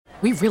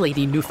We really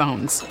need new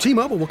phones.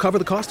 T-Mobile will cover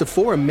the cost of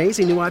 4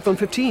 amazing new iPhone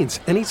 15s,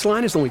 and each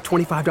line is only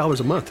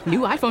 $25 a month. New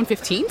iPhone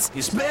 15s?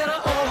 It's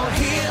better over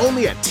here.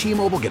 Only at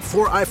T-Mobile, get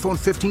 4 iPhone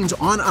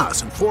 15s on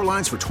us and 4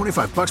 lines for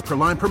 $25 per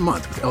line per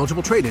month with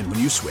eligible trade-in when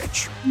you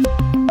switch.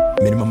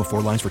 Minimum of 4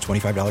 lines for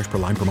 $25 per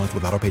line per month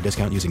with autopay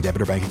discount using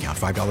debit or bank account.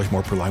 $5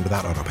 more per line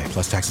without autopay,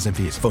 plus taxes and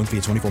fees. Phone fee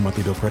at 24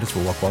 monthly bill credits for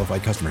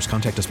well-qualified customers.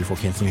 Contact us before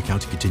canceling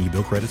account to continue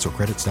bill credits or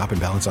credit stop and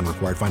balance on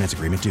required finance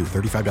agreement due.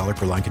 $35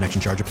 per line connection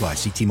charge applies.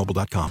 See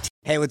T-Mobile.com.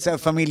 Hey, what's up,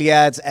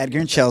 familia? It's Edgar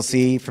and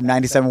Chelsea from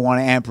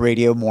 97.1 AMP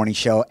Radio Morning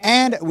Show.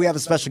 And we have a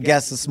special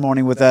guest this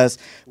morning with us.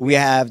 We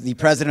have the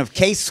president of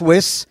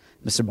K-Swiss,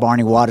 Mr.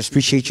 Barney Waters.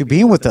 Appreciate you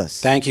being with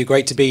us. Thank you.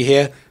 Great to be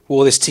here.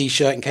 Wore this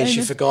T-shirt in case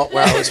you forgot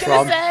where I was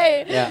from.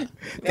 Yeah.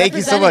 Thank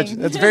you so much.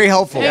 That's very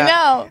helpful. I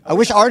know. I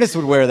wish artists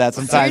would wear that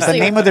sometimes. Seriously.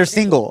 The name of their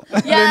single.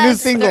 Yes, their new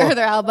single.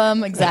 their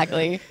album.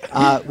 Exactly.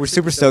 We're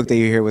super stoked that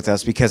you're here with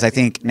us because I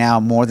think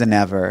now more than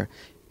ever,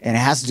 and it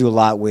has to do a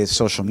lot with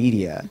social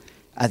media,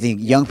 I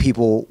think young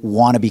people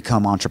want to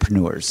become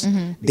entrepreneurs.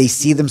 Mm-hmm. They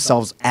see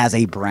themselves as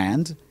a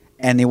brand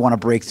and they want to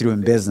break through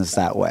in business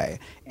that way.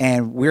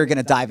 And we're going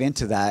to dive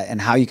into that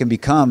and how you can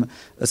become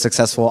a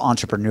successful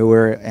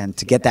entrepreneur and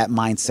to get that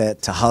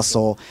mindset to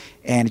hustle.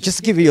 And just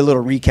to give you a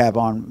little recap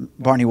on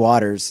Barney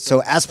Waters.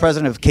 So as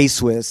president of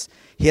K-Swiss,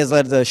 he has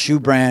led the shoe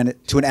brand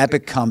to an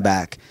epic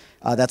comeback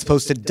that's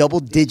posted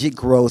double-digit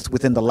growth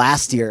within the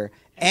last year.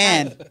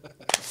 And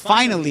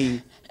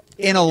finally,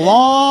 in a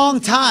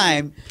long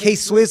time,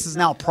 K-Swiss is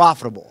now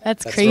profitable.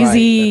 That's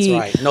crazy. Right.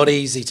 That's right. Not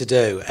easy to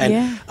do.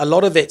 And a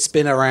lot of it's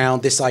been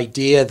around this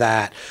idea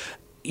that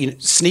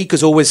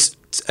sneakers always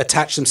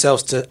attach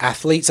themselves to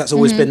athletes. That's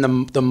always been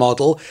the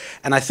model.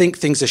 And I think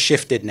things are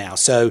shifted now.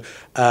 So,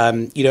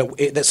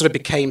 that sort of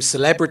became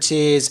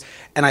celebrities.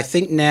 And I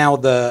think now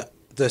the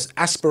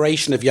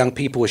aspiration of young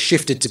people has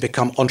shifted to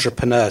become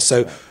entrepreneurs.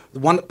 So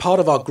one part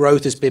of our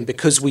growth has been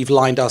because we've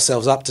lined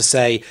ourselves up to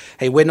say,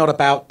 hey, we're not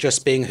about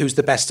just being who's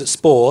the best at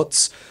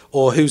sports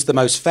or who's the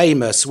most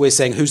famous. We're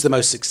saying who's the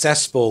most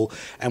successful.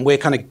 And we're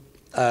kind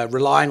of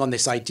relying on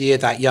this idea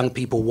that young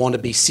people want to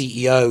be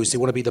CEOs. They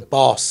want to be the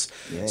boss.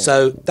 Yeah.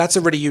 So that's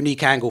a really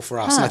unique angle for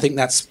us. And I think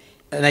that's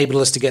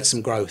enabled us to get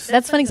some growth.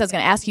 That's funny because I was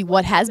going to ask you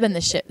what has been the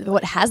shift.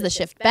 What has the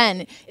shift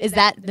been? Is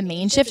that the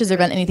main shift? Has there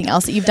been anything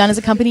else that you've done as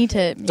a company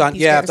to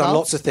I've done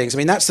lots of things. I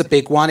mean, that's the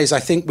big one. Is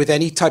I think with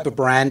any type of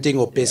branding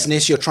or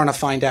business, you're trying to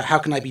find out how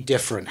can I be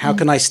different? How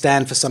can I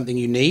stand for something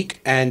unique?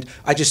 And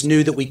I just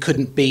knew that we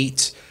couldn't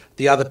beat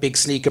the other big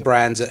sneaker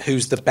brands at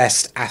who's the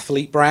best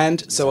athlete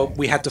brand. So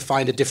we had to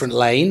find a different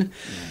lane.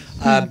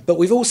 But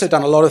we've also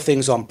done a lot of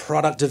things on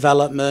product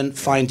development,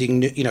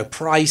 finding,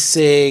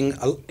 pricing,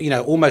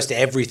 almost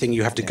everything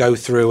you have to go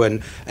through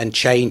and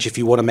change if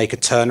you want to make a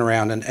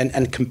turnaround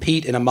and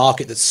compete in a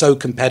market that's so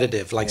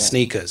competitive like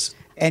sneakers.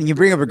 And you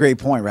bring up a great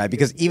point, right?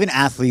 Because even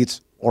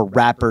athletes or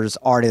rappers,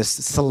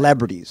 artists,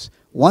 celebrities,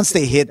 once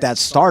they hit that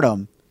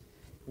stardom,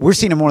 we're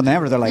seeing it more than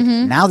ever. They're like,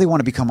 now they want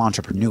to become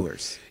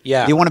entrepreneurs.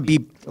 Yeah. They want to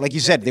be, like you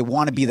said, they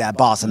want to be that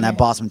boss and that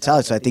boss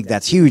mentality. So I think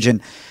that's huge.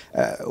 And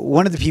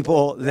one of the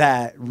people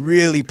that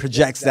really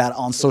projects that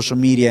on social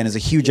media and is a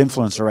huge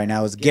influencer right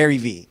now is Gary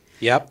Vee.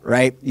 Yep.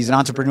 Right? He's an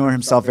entrepreneur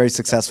himself, very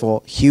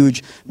successful,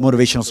 huge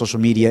motivational social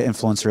media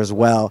influencer as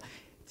well.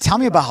 Tell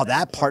me about how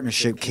that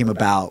partnership came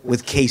about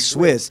with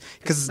K-Swiss,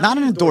 because it's not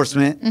an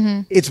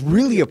endorsement. It's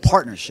really a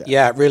partnership.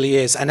 Yeah, it really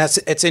is. And it's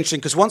interesting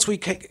because once we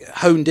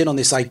honed in on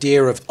this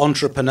idea of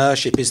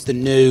entrepreneurship is the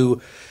new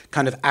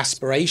kind of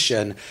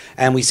aspiration,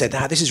 and we said,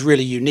 this is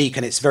really unique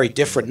and it's very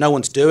different. No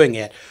one's doing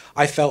it.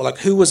 I felt like,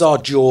 who was our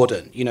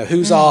Jordan?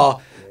 Who's our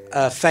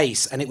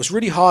face? And it was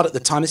really hard at the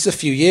time, this is a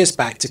few years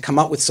back, to come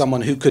up with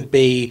someone who could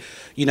be,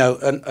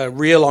 a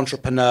real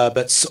entrepreneur,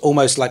 but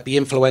almost like be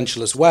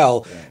influential as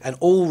well. Yeah. And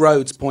all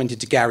roads pointed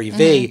to Gary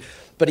Vee.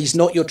 But he's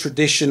not your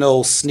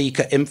traditional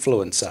sneaker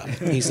influencer.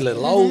 He's a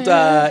little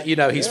older,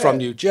 he's from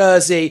New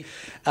Jersey.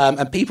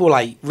 And people were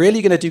like,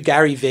 really going to do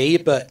Gary Vee?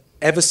 But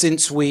ever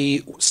since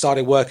we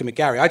started working with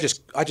Gary, I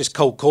just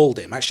cold called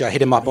him. Actually, I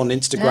hit him up on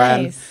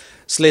Instagram,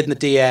 slid in the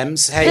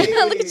DMs, hey,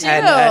 look at you.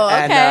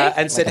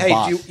 and said, hey,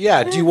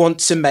 do you want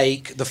to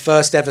make the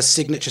first ever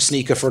signature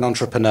sneaker for an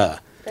entrepreneur?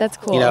 That's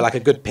cool. Like a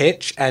good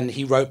pitch. And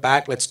he wrote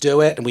back, let's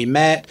do it. And we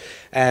met.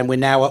 And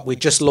we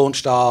just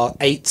launched our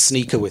 8th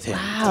sneaker with him.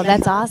 Wow,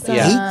 that's awesome.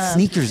 Yeah. 8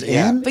 sneakers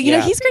in? But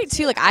he's great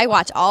too. Like, I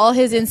watch all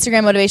his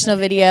Instagram motivational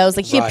videos.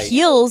 Like, he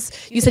appeals.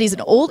 You said he's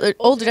an older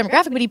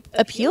demographic, but he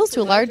appeals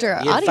to a larger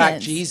audience. In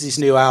fact, Jeezy's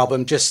new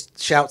album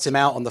just shouts him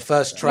out on the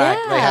first track.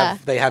 Yeah.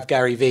 They have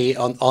Gary Vee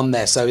on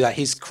there, so that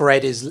his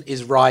cred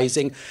is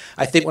rising.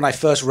 I think when I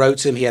first wrote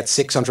to him, he had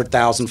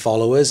 600,000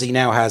 followers. He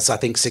now has, I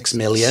think, 6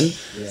 million.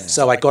 Yeah.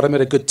 So I got him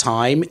at a good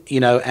time,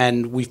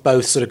 and we've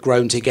both sort of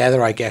grown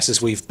together, I guess,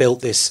 as we've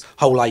built this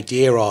whole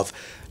idea of,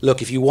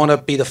 look, if you want to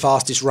be the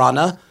fastest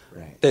runner,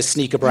 there's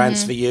sneaker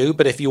brands for you.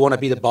 But if you want to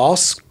be the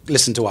boss,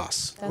 listen to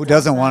us. Who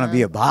doesn't want to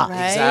be a boss?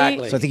 Right?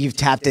 Exactly. So I think you've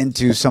tapped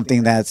into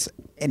something that's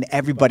in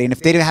everybody. And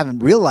if they haven't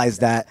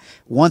realized that,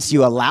 once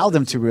you allow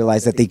them to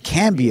realize that they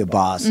can be a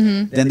boss,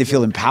 then they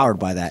feel empowered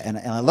by that. And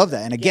I love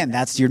that. And again,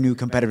 that's your new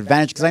competitive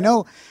advantage, because I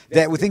know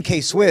that within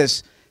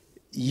K-Swiss,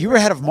 you were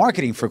head of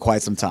marketing for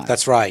quite some time.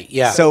 That's right,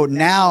 yeah. So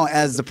now,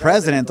 as the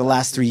president, the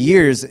last 3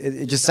 years,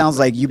 it just sounds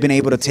like you've been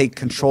able to take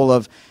control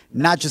of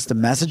not just the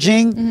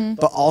messaging,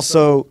 but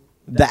also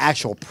the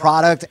actual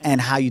product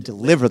and how you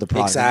deliver the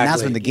product. Exactly. And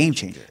that's been the game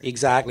changer.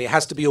 Exactly. It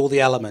has to be all the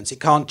elements.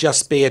 It can't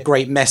just be a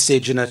great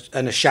message and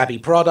a shabby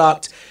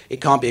product. It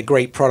can't be a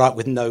great product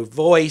with no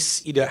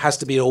voice. You know, it has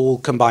to be all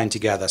combined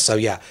together. So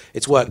yeah,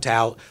 it's worked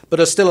out, but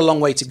there's still a long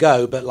way to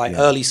go, but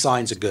early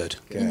signs are good.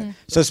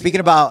 So speaking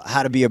about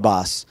how to be a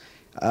boss,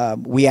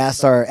 we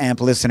asked our AMP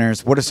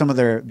listeners, what are some of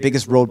their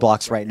biggest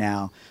roadblocks right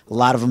now? A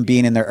lot of them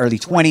being in their early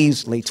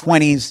 20s, late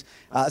 20s.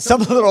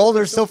 Some a little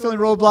older, still feeling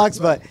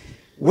roadblocks, but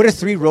what are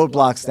 3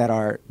 roadblocks that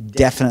are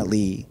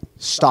definitely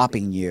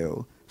stopping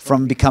you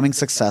from becoming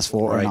successful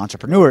or an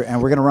entrepreneur?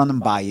 And we're going to run them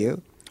by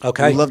you.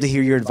 Okay. We'd love to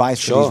hear your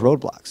advice for these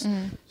roadblocks.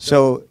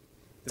 So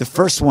the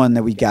first one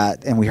that we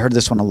got, and we heard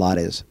this one a lot,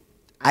 is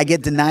I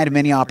get denied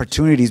many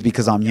opportunities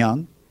because I'm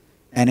young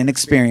and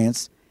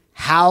inexperienced.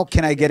 How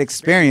can I get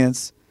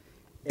experience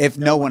if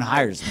no one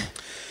hires me?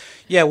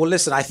 Yeah, well,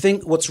 listen, I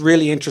think what's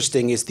really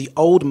interesting is the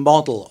old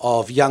model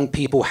of young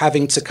people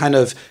having to kind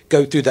of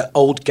go through the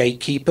old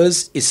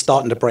gatekeepers is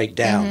starting to break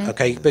down,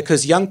 okay?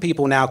 Because young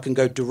people now can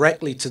go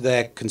directly to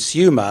their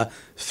consumer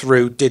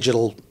through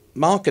digital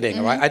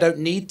marketing, right? I don't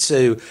need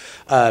to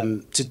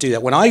do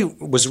that. When I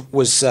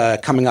was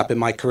coming up in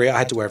my career, I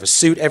had to wear a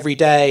suit every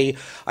day.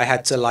 I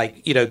had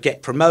to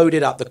get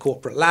promoted up the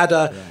corporate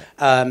ladder.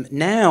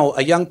 Now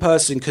a young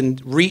person can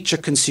reach a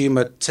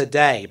consumer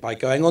today by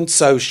going on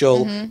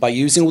social, by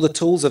using all the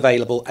tools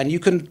available, and you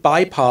can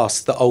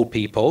bypass the old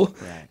people,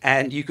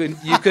 and you can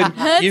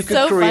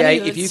so create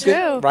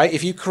funny,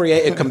 if you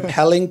create a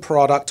compelling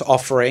product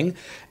offering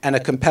and a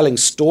compelling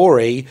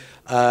story.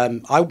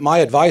 My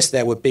advice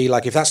there would be,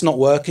 like, if that's not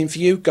working for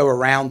you, go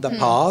around the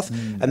path.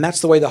 And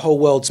that's the way the whole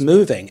world's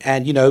moving.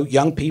 And,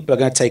 young people are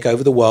going to take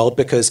over the world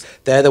because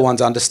they're the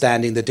ones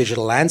understanding the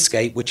digital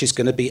landscape, which is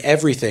going to be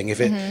everything if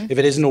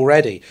it isn't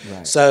already.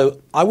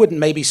 So I wouldn't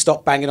maybe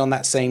stop banging on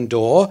that same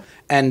door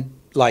and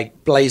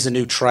blaze a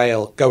new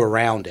trail, go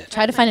around it.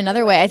 Try to find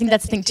another way. I think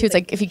that's the thing too. It's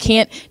like, if you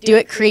can't do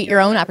it, create your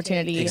own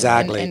opportunity.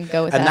 Exactly. And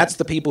go with that. And that's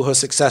the people who are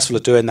successful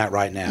at doing that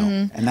right now.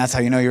 And that's how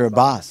you know you're a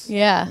boss.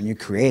 Yeah. When you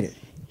create it.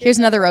 Here's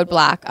another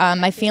roadblock.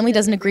 My family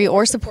doesn't agree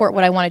or support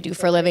what I want to do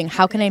for a living.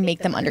 How can I make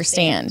them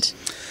understand?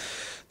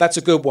 That's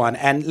a good one.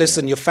 And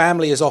listen, your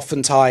family is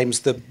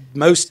oftentimes the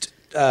most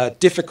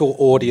difficult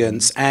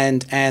audience,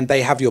 and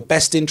they have your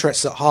best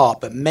interests at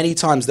heart, but many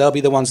times they'll be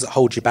the ones that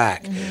hold you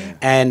back.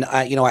 And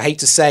I hate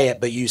to say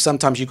it, but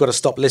sometimes you've got to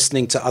stop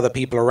listening to other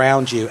people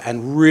around you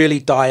and really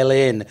dial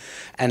in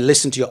and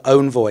listen to your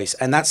own voice.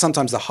 And that's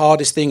sometimes the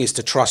hardest thing, is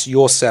to trust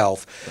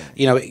yourself.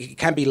 It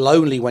can be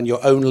lonely when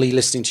you're only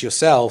listening to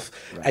yourself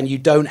and you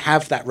don't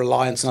have that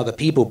reliance on other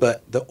people.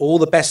 But all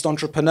the best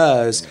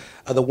entrepreneurs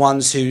are the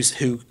ones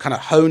who kind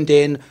of honed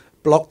in,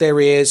 blocked their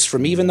ears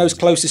from even those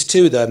closest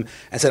to them,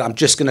 and said, I'm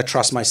just going to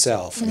trust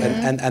myself.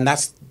 And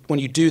that's when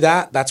you do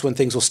that, that's when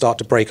things will start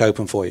to break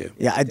open for you.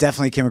 Yeah, I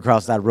definitely came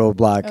across that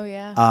roadblock. Oh,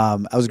 yeah.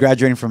 I was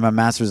graduating from a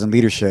master's in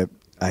leadership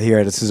here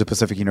at Azusa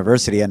Pacific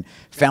University, and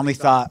family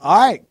thought, all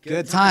right,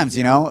 good times,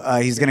 he's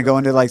going to go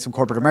into some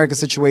corporate America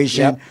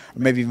situation, or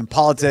maybe even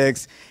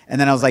politics. And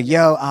then I was like,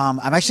 I'm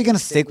actually going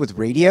to stick with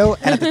radio.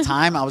 And at the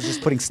time, I was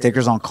just putting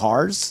stickers on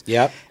cars.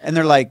 And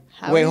they're like,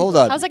 wait, hold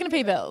up. How's that going to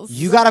pay bills?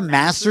 You got a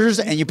master's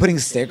and you're putting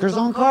stickers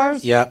on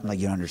cars? I'm like,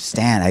 you don't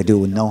understand. I do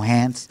it with no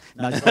hands.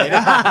 No, just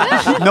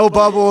kidding. No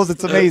bubbles.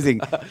 It's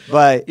amazing.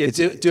 But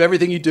do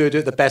everything you do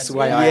it the best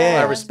way.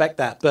 I respect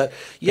that. But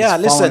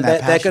listen,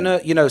 they're going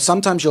to,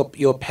 sometimes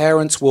your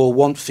parents will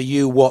want for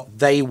you what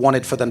they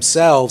wanted for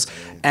themselves.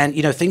 And,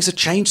 things have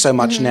changed so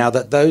much now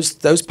that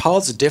those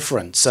paths are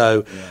different.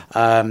 So,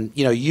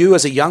 you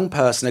as a young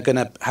person are going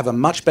to have a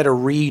much better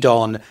read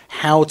on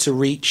how to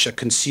reach a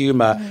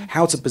consumer,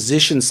 how to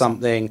position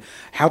something,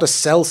 how to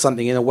sell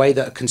something in a way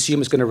that a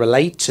consumer is going to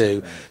relate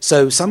to.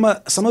 So some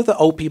of the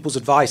old people's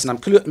advice, and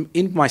I'm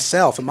in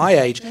myself at my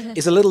age,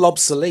 is a little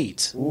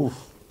obsolete.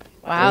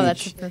 Wow,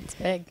 that's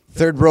big.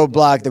 Third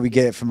roadblock that we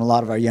get from a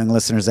lot of our young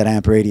listeners at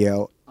AMP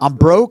Radio: I'm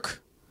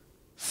broke,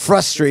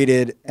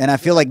 frustrated, and I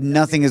feel like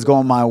nothing is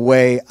going my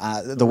way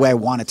the way I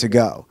want it to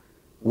go.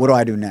 What do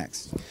I do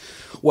next?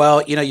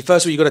 Well,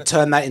 first of all, you've got to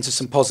turn that into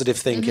some positive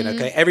thinking,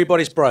 okay?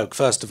 Everybody's broke,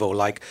 first of all.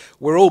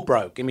 We're all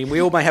broke. I mean, we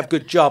all may have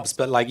good jobs,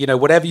 but,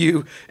 whatever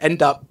you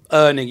end up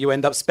earning, you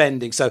end up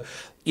spending. So,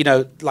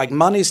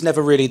 money's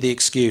never really the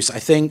excuse. I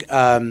think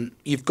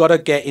you've got to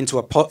get into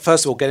a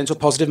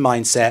positive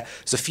mindset.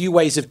 There's a few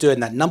ways of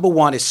doing that. Number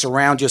one is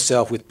surround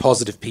yourself with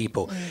positive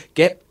people.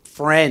 Get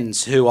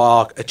friends who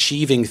are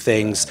achieving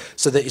things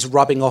so that it's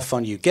rubbing off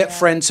on you. Get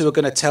friends who are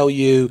going to tell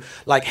you,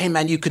 like, hey,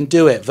 man, you can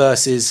do it,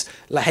 versus,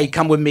 like, hey,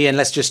 come with me and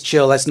let's just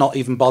chill. Let's not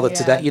even bother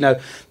today. You know,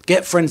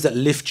 get friends that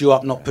lift you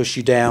up, not push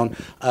you down.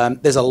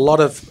 There's a lot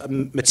of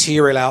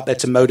material out there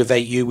to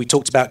motivate you. We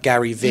talked about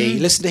Gary Vee.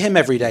 Listen to him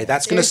every day.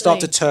 That's going to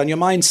start to turn your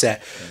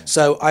mindset.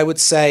 So I would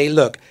say,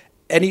 look,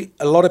 a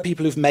lot of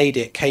people who've made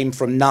it came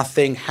from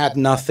nothing, had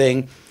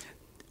nothing.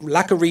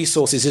 Lack of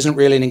resources isn't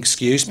really an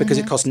excuse, because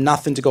it costs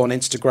nothing to go on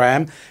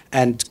Instagram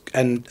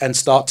and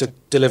start to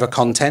deliver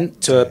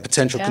content to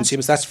potential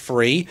consumers. That's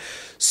free.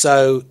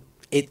 So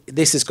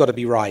this has got to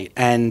be right.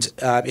 And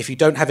if you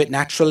don't have it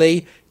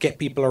naturally, get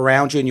people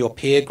around you in your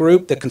peer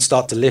group that can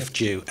start to lift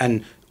you,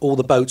 and all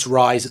the boats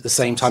rise at the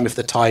same time if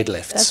the tide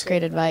lifts. That's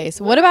great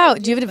advice. What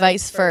about, do you have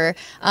advice for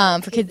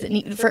kids that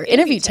need, for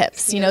interview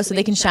tips, you know, so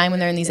they can shine when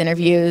they're in these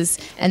interviews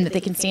and that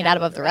they can stand out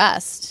above the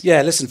rest?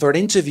 Yeah, listen, for an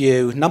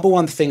interview, number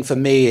one thing for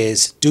me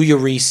is do your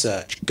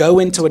research. Go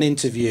into an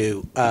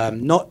interview,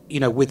 not,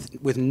 you know,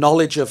 with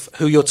knowledge of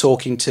who you're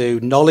talking to,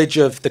 knowledge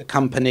of the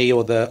company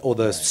or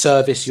the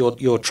service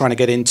you're trying to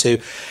get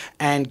into,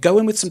 and go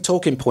in with some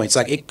talking points.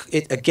 Like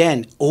it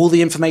again, all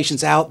the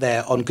information's out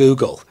there on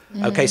Google.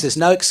 Okay, so there's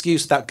no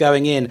excuse without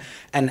going in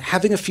and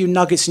having a few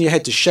nuggets in your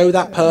head to show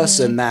that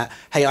person that,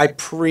 hey, I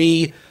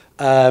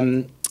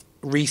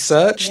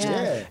researched.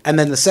 And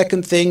then the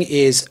second thing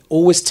is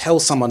always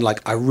tell someone, like,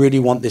 I really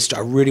want this,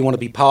 I really want to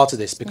be part of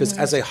this, because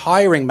as a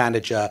hiring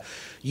manager,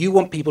 you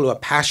want people who are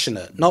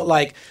passionate, not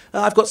like,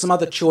 oh, I've got some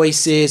other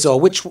choices, or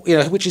which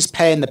is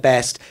paying the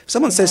best. If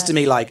someone says to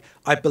me, like,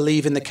 I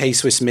believe in the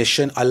K-Swiss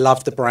mission, I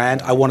love the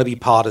brand, I want to be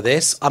part of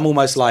this, I'm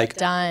almost like,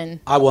 done.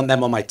 I want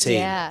them on my team.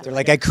 Yeah. They're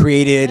like, I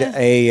created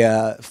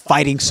a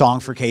fighting song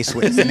for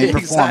K-Swiss, and they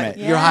perform it.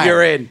 You're hired.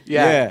 You're in.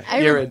 Yeah. I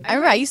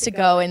remember I used to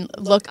go and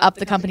look up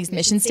the company's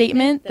mission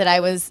statement that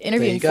I was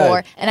interviewing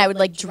for, and I would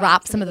like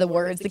drop some of the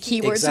words, the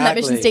keywords from that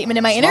mission statement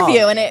in my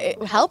interview, and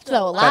it helped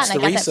though a lot. That's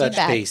and the I got research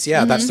that piece.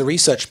 Yeah, that's the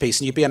research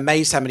piece, and you'd be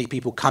amazed how many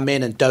people come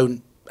in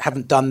and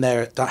haven't done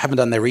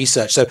their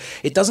research. So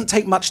it doesn't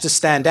take much to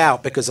stand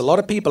out, because a lot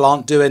of people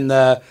aren't doing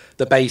the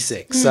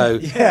basics. So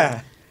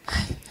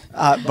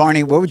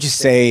Barney, what would you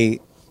say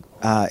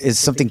is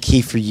something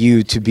key for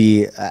you to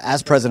be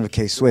as president of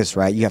K-Swiss?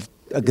 Right, you have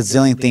a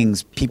gazillion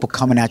things, people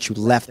coming at you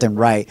left and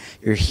right.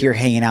 You're here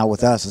hanging out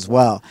with us as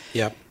well.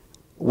 Yep.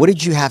 What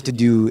did you have to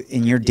do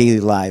in your daily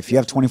life? You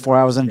have 24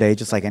 hours in a day,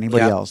 just like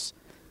anybody else,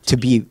 to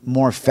be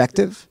more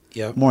effective,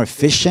 more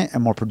efficient,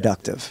 and more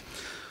productive?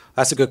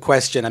 That's a good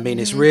question. I mean,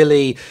 it's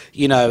really,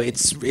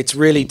 it's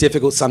really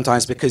difficult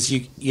sometimes, because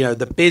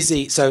the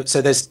busy. So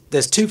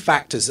there's two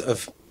factors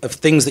of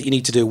things that you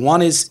need to do.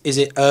 One is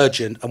it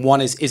urgent, and one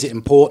is it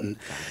important?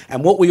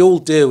 And what we all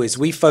do is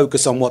we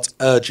focus on what's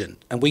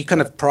urgent, and we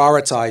kind of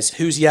prioritize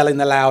who's yelling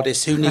the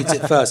loudest, who needs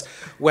it first.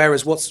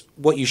 Whereas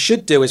what you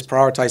should do is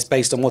prioritize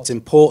based on what's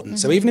important.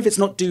 So even if it's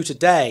not due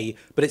today,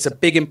 but it's a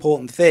big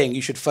important thing,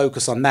 you should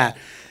focus on that.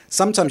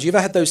 Sometimes you've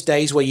ever had those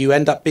days where you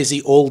end up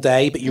busy all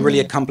day, but you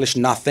really accomplish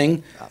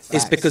nothing.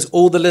 It's because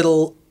all the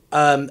little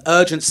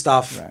urgent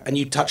stuff and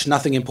you touch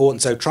nothing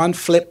important. So try and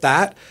flip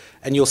that,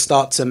 and you'll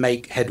start to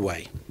make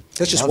headway.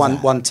 That's just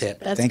one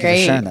tip. That's Thank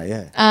great. you for sharing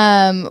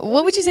that,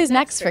 what would you say is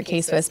next for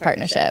K-Swiss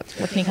partnership?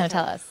 What can you kind of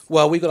tell us?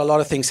 Well, we've got a lot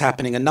of things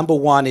happening. And number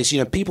one is,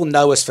 people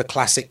know us for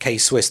classic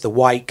K-Swiss, the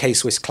white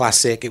K-Swiss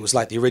classic. It was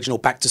like the original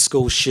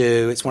back-to-school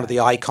shoe. It's one of the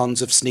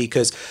icons of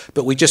sneakers.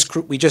 But we just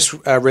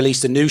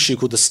released a new shoe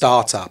called the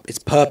Startup. It's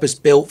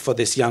purpose-built for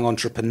this young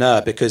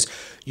entrepreneur, because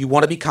you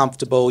want to be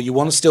comfortable. You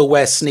want to still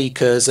wear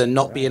sneakers and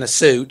not be in a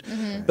suit.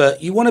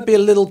 But you want to be a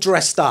little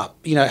dressed up.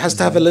 It has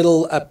to have a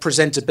little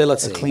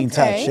presentability. A clean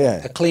touch,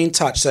 A clean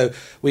touch. So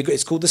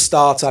it's called the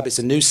Startup. It's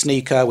a new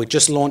sneaker. We're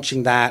just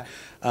launching that.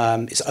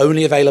 It's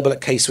only available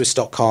at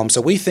kswiss.com.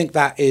 So we think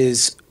that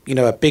is,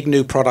 a big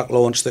new product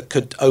launch that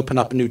could open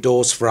up new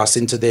doors for us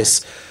into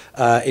this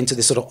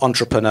sort of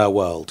entrepreneur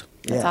world.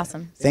 That's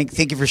awesome.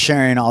 Thank you for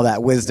sharing all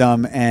that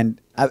wisdom.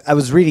 And I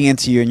was reading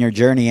into you and your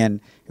journey,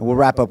 and we'll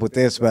wrap up with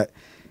this, but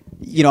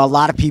a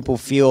lot of people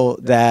feel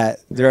that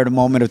they're at a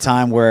moment of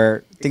time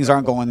where things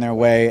aren't going their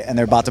way and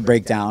they're about to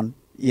break down.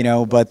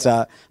 But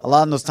a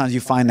lot of those times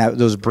you find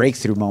those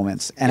breakthrough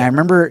moments. And I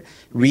remember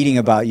reading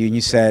about you, and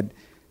you said,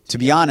 to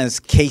be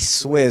honest,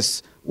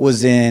 K-Swiss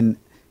was in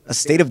a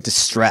state of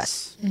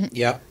distress.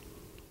 Yeah.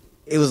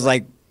 It was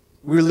like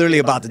we were literally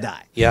about to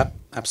die. Yeah,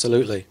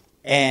 absolutely.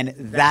 And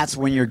that's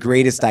when your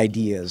greatest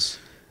ideas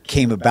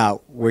came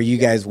about, where you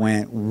guys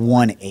went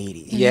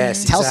 180.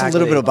 Yes, Tell us a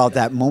little bit about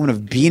that moment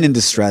of being in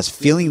distress,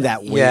 feeling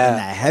that weight and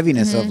that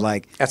heaviness of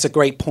like. That's a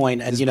great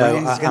point, and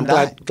I'm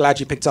glad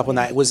you picked up on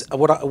that. It was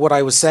what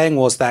I was saying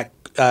was that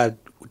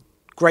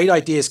great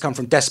ideas come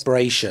from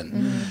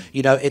desperation.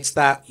 It's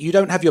that you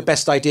don't have your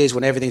best ideas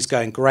when everything's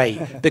going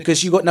great,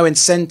 because you've got no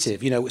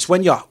incentive. It's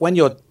when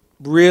you're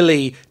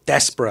really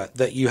desperate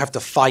that you have to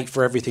fight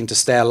for everything to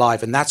stay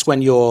alive, and that's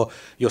when you're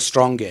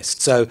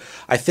strongest. So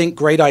I think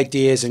great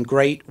ideas and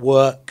great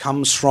work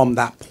comes from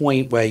that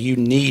point where you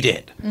need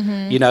it.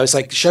 You know, it's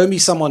like, show me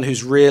someone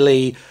who's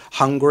really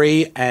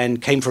hungry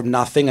and came from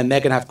nothing, and they're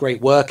going to have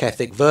great work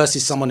ethic,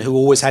 versus someone who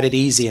always had it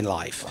easy in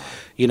life.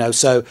 You know,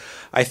 so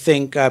I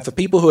think for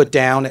people who are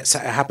down, it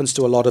happens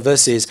to a lot of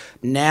us, is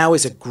now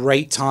is a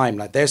great time.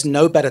 Like, there's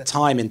no better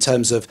time in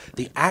terms of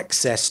the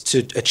access to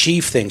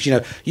achieve things. You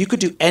know, you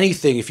could do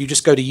anything if you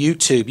just go to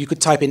YouTube. You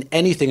could type in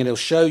anything and it'll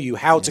show you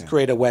how to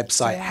create a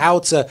website, how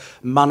to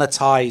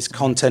monetize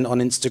content on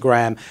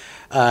Instagram.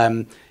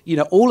 You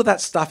know, all of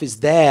that stuff is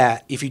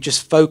there if you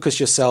just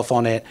focus yourself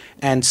on it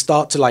and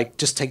start to like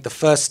just take the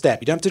first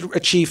step. You don't have to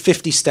achieve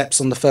 50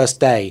 steps on the first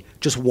day,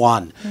 just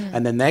one. And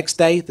then the next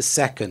day, the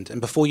second.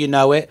 And before you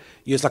know it,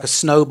 you're just like a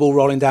snowball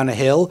rolling down a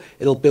hill.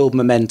 It'll build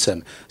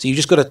momentum. So you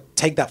just got to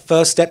take that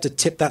first step to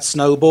tip that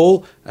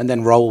snowball and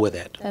then roll with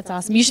it. That's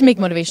awesome. You should make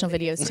motivational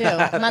videos too.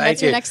 Come on,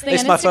 that's your next thing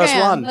It's on my Instagram. first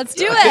one. Let's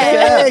do it.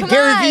 Hey, Come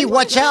Gary on. Vee,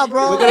 watch out,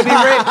 bro. We're going to be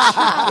rich.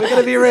 We're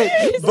going to be rich.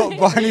 But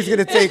Barney's going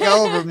to take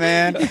over,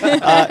 man.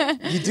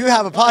 You do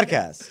have a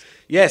podcast.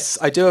 Yes,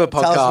 I do have a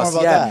podcast. Tell us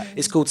more about that.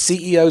 It's called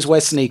CEOs Wear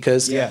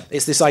Sneakers. Yeah.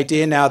 It's this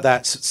idea now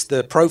that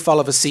the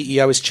profile of a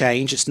CEO has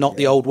changed. It's not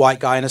the old white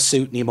guy in a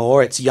suit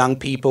anymore. It's young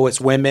people,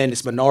 it's women,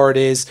 it's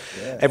minorities.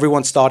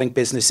 Everyone's starting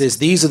businesses.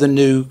 These are the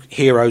new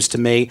heroes to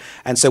me.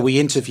 And so we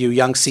interview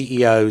young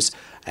CEOs,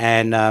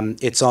 and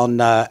it's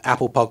on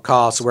Apple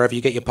Podcasts, wherever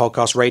you get your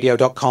podcasts,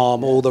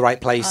 radio.com, all the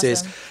right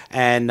places. Awesome.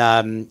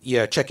 And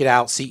check it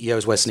out,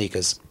 CEOs Wear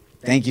Sneakers.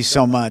 Thank you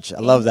so much. I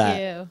love that.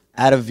 you.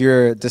 Out of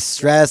your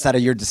distress, out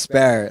of your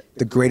despair,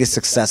 the greatest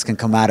success can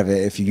come out of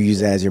it if you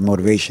use it as your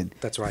motivation.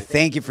 That's right.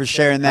 Thank you for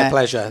sharing that. My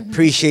pleasure.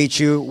 Appreciate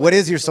you. What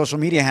is your social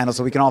media handle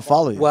so we can all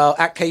follow you? Well,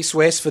 at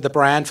K-Swiss for the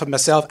brand, for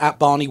myself, at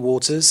Barney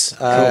Waters.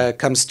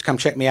 Come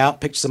check me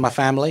out. Pictures of my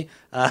family.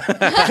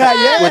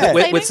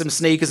 With some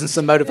sneakers and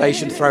some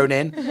motivation thrown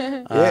in.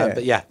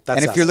 But yeah, that's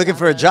and if us. you're looking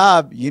for a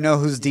job, you know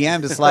whose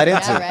DM to slide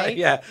into. Yeah, right?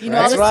 Yeah, You know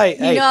that's all the, right.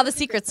 You Hey, know all the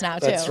secrets now,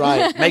 too. that's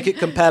right. Make it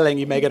compelling.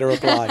 You may get a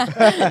reply.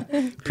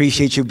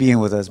 Appreciate you being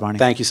with us, Barney.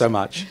 Thank you so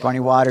much. Barney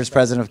Waters,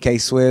 president of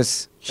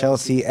K-Swiss,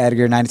 Chelsea,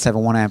 Edgar,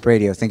 97.1 Amp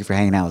Radio. Thank you for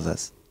hanging out with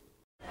us.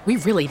 We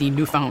really need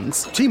new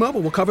phones.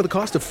 T-Mobile will cover the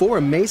cost of 4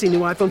 amazing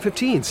new iPhone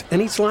 15s,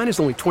 and each line is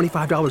only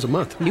 $25 a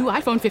month. New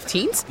iPhone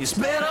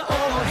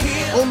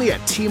 15s? Only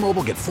at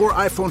T-Mobile, get 4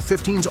 iPhone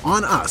 15s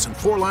on us and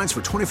 4 lines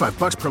for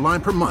 $25 per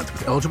line per month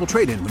with eligible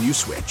trade-in when you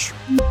switch.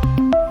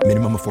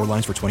 Minimum of 4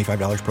 lines for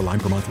 $25 per line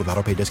per month with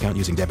autopay discount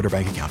using debit or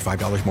bank account.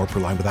 $5 more per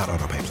line without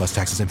autopay, plus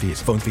taxes and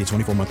fees. Phone fee at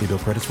 24 monthly bill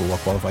credits for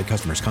well-qualified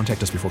customers.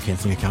 Contact us before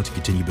canceling account to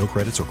continue bill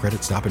credits or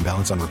credit stop and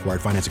balance on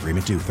required finance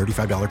agreement due.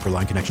 $35 per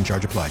line connection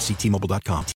charge applies. See T-Mobile.com.